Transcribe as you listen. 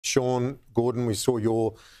Sean Gordon, we saw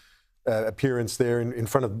your appearance there in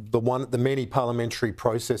front of the many parliamentary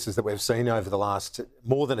processes that we've seen over the last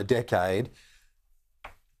more than a decade.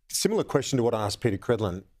 Similar question to what I asked Peta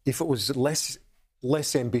Credlin. If it was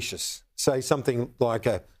less ambitious, say something like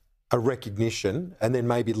a recognition, and then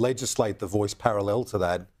maybe legislate the voice parallel to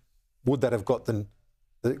that, would that have got the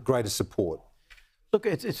greater support? Look,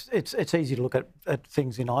 it's easy to look at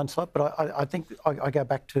things in hindsight, but I think I go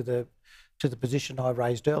back to the position I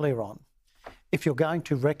raised earlier on. If you're going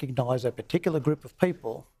to recognise a particular group of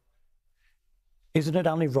people, isn't it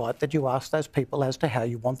only right that you ask those people as to how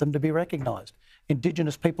you want them to be recognised?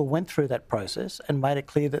 Indigenous people went through that process and made it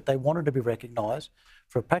clear that they wanted to be recognised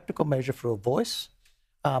for a practical measure, for a voice.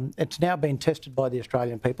 It's now been tested by the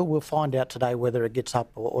Australian people. We'll find out today whether it gets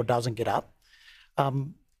up or doesn't get up.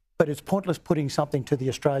 But it's pointless putting something to the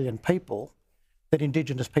Australian people that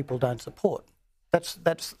Indigenous people don't support.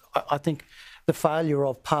 That's I think, the failure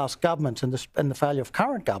of past governments and the failure of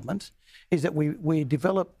current governments is that we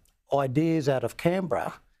develop ideas out of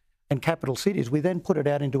Canberra and capital cities. We then put it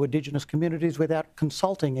out into Indigenous communities without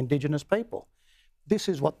consulting Indigenous people. This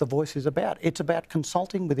is what the voice is about. It's about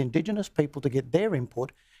consulting with Indigenous people to get their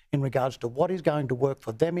input in regards to what is going to work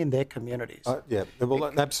for them in their communities. Yeah,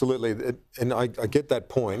 well, absolutely. And I get that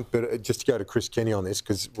point, but just to go to Chris Kenny on this,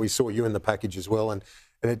 because we saw you in the package as well, and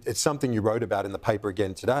it's something you wrote about in the paper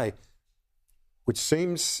again today, which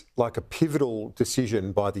seems like a pivotal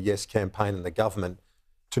decision by the Yes campaign and the government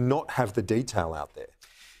to not have the detail out there.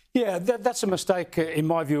 Yeah, that's a mistake, in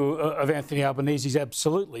my view, of Anthony Albanese's,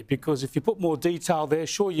 absolutely, because if you put more detail there,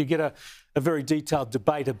 sure, you get a very detailed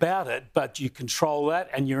debate about it, but you control that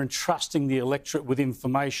and you're entrusting the electorate with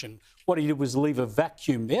information. What he did was leave a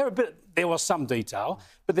vacuum there. There was some detail,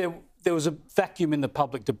 but there was a vacuum in the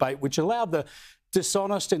public debate which allowed the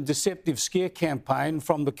dishonest and deceptive scare campaign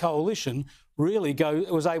from the coalition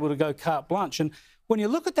was able to go carte blanche. And when you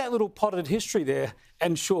look at that little potted history there,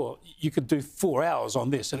 and sure, you could do 4 hours on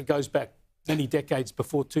this, and it goes back many decades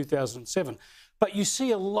before 2007, but you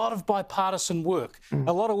see a lot of bipartisan work,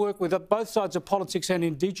 a lot of work with both sides of politics and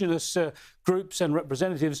Indigenous groups and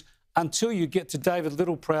representatives until you get to David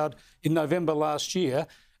Littleproud in November last year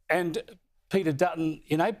and Peter Dutton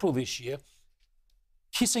in April this year,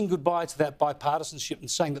 kissing goodbye to that bipartisanship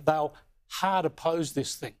and saying that they'll hard oppose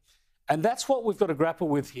this thing. And that's what we've got to grapple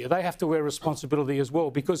with here. They have to wear responsibility as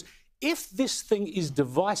well, because if this thing is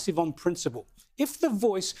divisive on principle, if the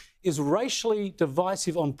voice is racially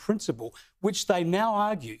divisive on principle, which they now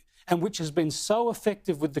argue, and which has been so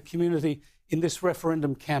effective with the community in this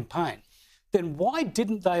referendum campaign, then why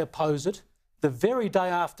didn't they oppose it the very day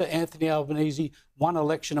after Anthony Albanese won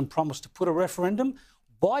election and promised to put a referendum?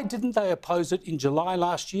 Why didn't they oppose it in July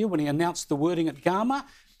last year when he announced the wording at Garma?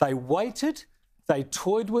 They waited. They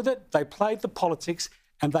toyed with it, they played the politics,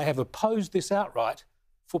 and they have opposed this outright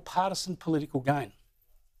for partisan political gain.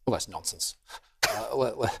 Well, that's nonsense.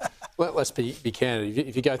 Let's be candid.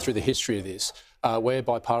 If you go through the history of this, where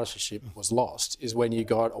bipartisanship was lost is when you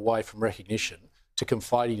got away from recognition to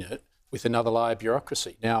conflating it with another layer of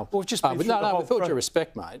bureaucracy. Now, well, just with all due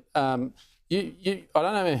respect, mate, I don't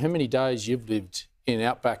know how many days you've lived in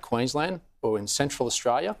outback Queensland or in Central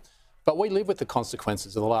Australia, but we live with the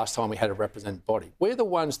consequences of the last time we had a representative body. We're the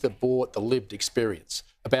ones that bought the lived experience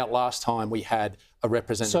about last time we had a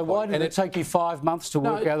representative body. So why did it take you 5 months to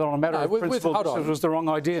work out on a matter of principle that it was the wrong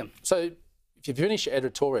idea? So if you finish your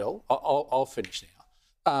editorial, I'll finish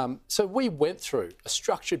now. So we went through a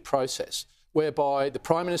structured process whereby the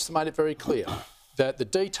Prime Minister made it very clear that the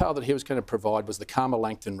detail that he was going to provide was the Karma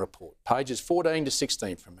Langton report, pages 14 to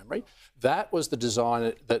 16 from memory. That was the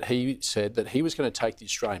design that he said that he was going to take the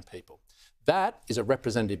Australian people. That is a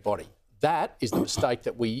representative body. That is the mistake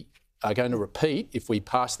that we are going to repeat if we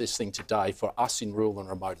pass this thing today for us in rural and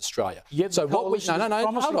remote Australia. Yet so what we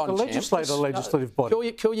hold on, to legislate a legislative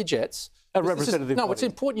body. Kill your jets. A representative body. No, it's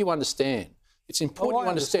important you understand. It's important you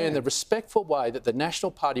understand the respectful way that the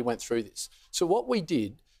National Party went through this. So what we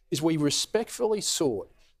did is we respectfully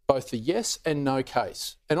sought both the yes and no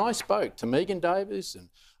case. And I spoke to Megan Davis and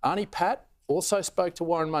Arnie Pat, also spoke to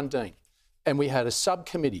Warren Mundine. And we had a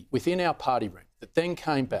subcommittee within our party room that then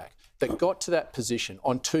came back that got to that position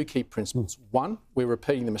on two key principles. One, we're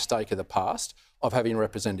repeating the mistake of the past of having a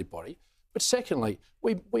representative body. But secondly,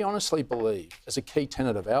 we honestly believe, as a key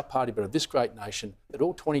tenet of our party, but of this great nation, that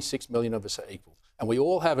all 26 million of us are equal. And we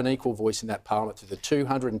all have an equal voice in that parliament through the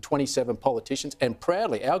 227 politicians. And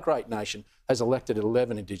proudly, our great nation has elected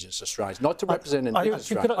 11 Indigenous Australians, not to represent Indigenous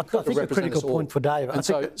Australians, I think a critical point for Dave. And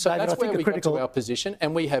so that's where we got to our position,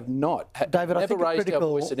 and we have not never raised our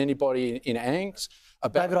voice at anybody in angst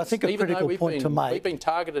about David, I think a critical point to make. We've been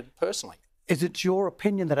targeted personally. is it's your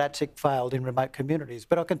opinion that ATSIC failed in remote communities.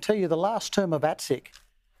 But I can tell you the last term of ATSIC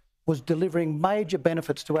was delivering major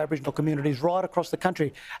benefits to Aboriginal communities right across the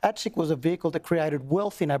country. ATSIC was a vehicle that created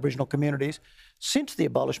wealth in Aboriginal communities. Since the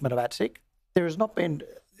abolishment of ATSIC, there has not been,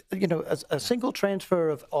 you know, a single transfer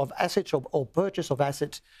of assets or purchase of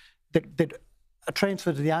assets that are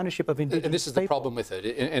transferred to the ownership of Indigenous people. And this is the problem with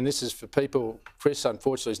it, and this is for people. Chris,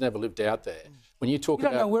 unfortunately, has never lived out there. When you talk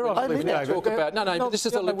about, but this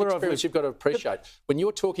is the lived experience you've got to appreciate. When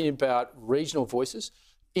you're talking about regional voices,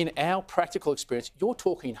 in our practical experience, you're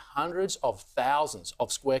talking hundreds of thousands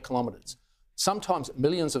of square kilometres, sometimes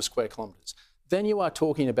millions of square kilometres. Then you are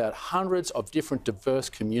talking about hundreds of different diverse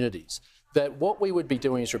communities. That what we would be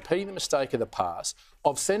doing is repeating the mistake of the past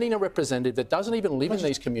of sending a representative that doesn't even live in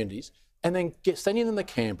these communities and then sending them to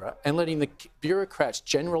Canberra and letting the bureaucrats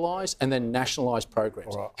generalise and then nationalise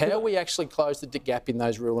programs. Right. How we actually close the gap in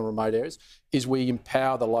those rural and remote areas is we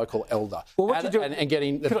empower the local elder and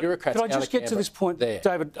getting the bureaucrats out of Canberra. Could I just get to this point,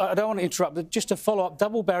 David? I don't want to interrupt, but just to follow up,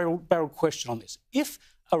 double-barreled question on this. If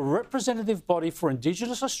a representative body for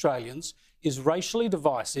Indigenous Australians is racially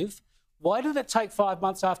divisive, why did it take 5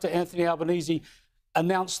 months after Anthony Albanese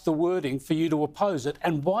announced the wording for you to oppose it?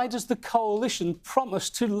 And why does the coalition promise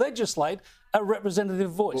to legislate a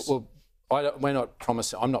representative voice? Well, we're not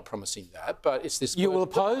promising. I'm not promising that, but it's this. You will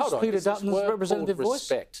oppose Peter Dutton's representative voice?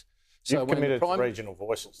 Respect. You've committed to regional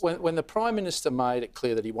voices. When the Prime Minister made it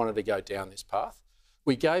clear that he wanted to go down this path,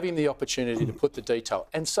 we gave him the opportunity to put the detail.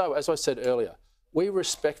 And so, as I said earlier, we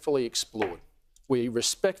respectfully explored. We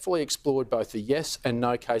respectfully explored both the yes and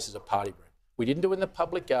no cases of party room. We didn't do it in the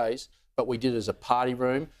public gaze, but we did it as a party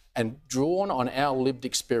room and drawn on our lived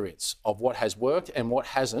experience of what has worked and what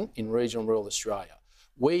hasn't in regional and rural Australia.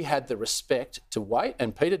 We had the respect to wait,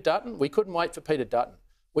 and Peter Dutton, we couldn't wait for Peter Dutton.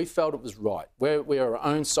 We felt it was right. We are our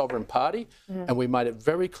own sovereign party, and we made it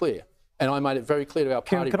very clear. And I made it very clear to our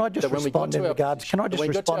party can I just respond in regards to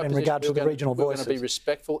the regional voices? We're going to be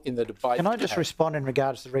respectful in the debate. Can I just respond in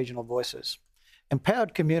regards to the regional voices?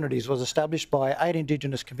 Empowered Communities was established by 8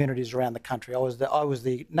 Indigenous communities around the country. I was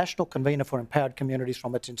the national convener for Empowered Communities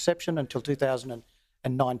from its inception until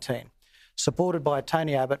 2019, supported by a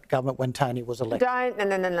Tony Abbott government when Tony was elected.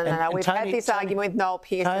 No. We've had this argument with Noel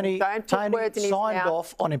Pearson. Don't put words in his mouth. Tony signed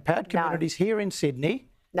off on Empowered Communities here in Sydney.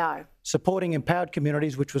 No. Supporting Empowered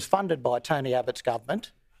Communities, which was funded by Tony Abbott's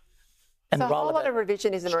government. And so a whole lot of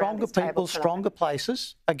revisionism around this table. Stronger people, stronger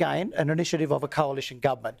places. Again, an initiative of a coalition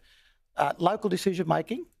government. Local decision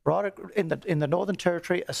making, right in the Northern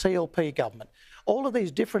Territory, a CLP government. All of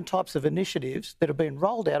these different types of initiatives that have been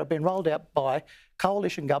rolled out by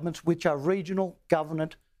coalition governments, which are regional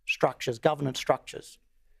governance structures.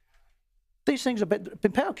 These things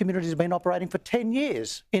Empowered Communities have been operating for 10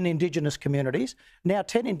 years in Indigenous communities, now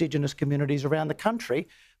 10 Indigenous communities around the country,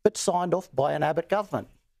 but signed off by an Abbott government.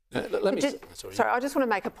 Sorry, I just want to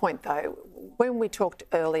make a point though. When we talked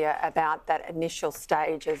earlier about that initial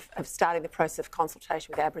stage of starting the process of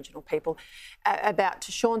consultation with Aboriginal people, about,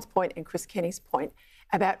 to Sean's point and Chris Kenny's point,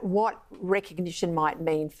 about what recognition might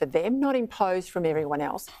mean for them, not imposed from everyone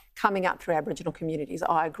else, coming up through Aboriginal communities,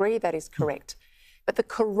 I agree that is correct. But the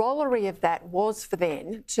corollary of that was for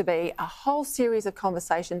then to be a whole series of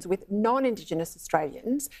conversations with non-Indigenous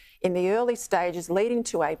Australians in the early stages leading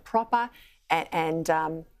to a proper and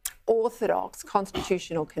orthodox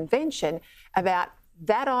constitutional convention about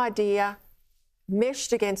that idea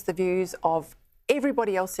meshed against the views of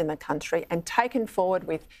everybody else in the country and taken forward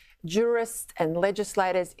with jurists and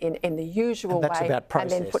legislators in the usual way and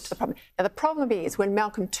then put to the problem. Now, the problem is when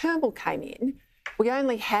Malcolm Turnbull came in, we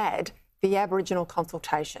only had the Aboriginal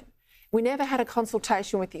consultation. We never had a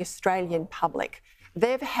consultation with the Australian public.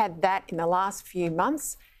 They've had that in the last few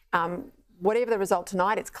months. Whatever the result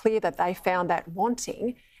tonight, it's clear that they found that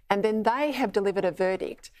wanting, and then they have delivered a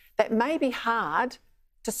verdict that may be hard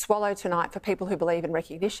to swallow tonight for people who believe in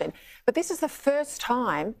recognition. But this is the first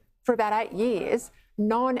time for about 8 years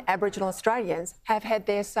non-Aboriginal Australians have had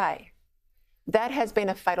their say. That has been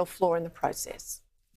a fatal flaw in the process.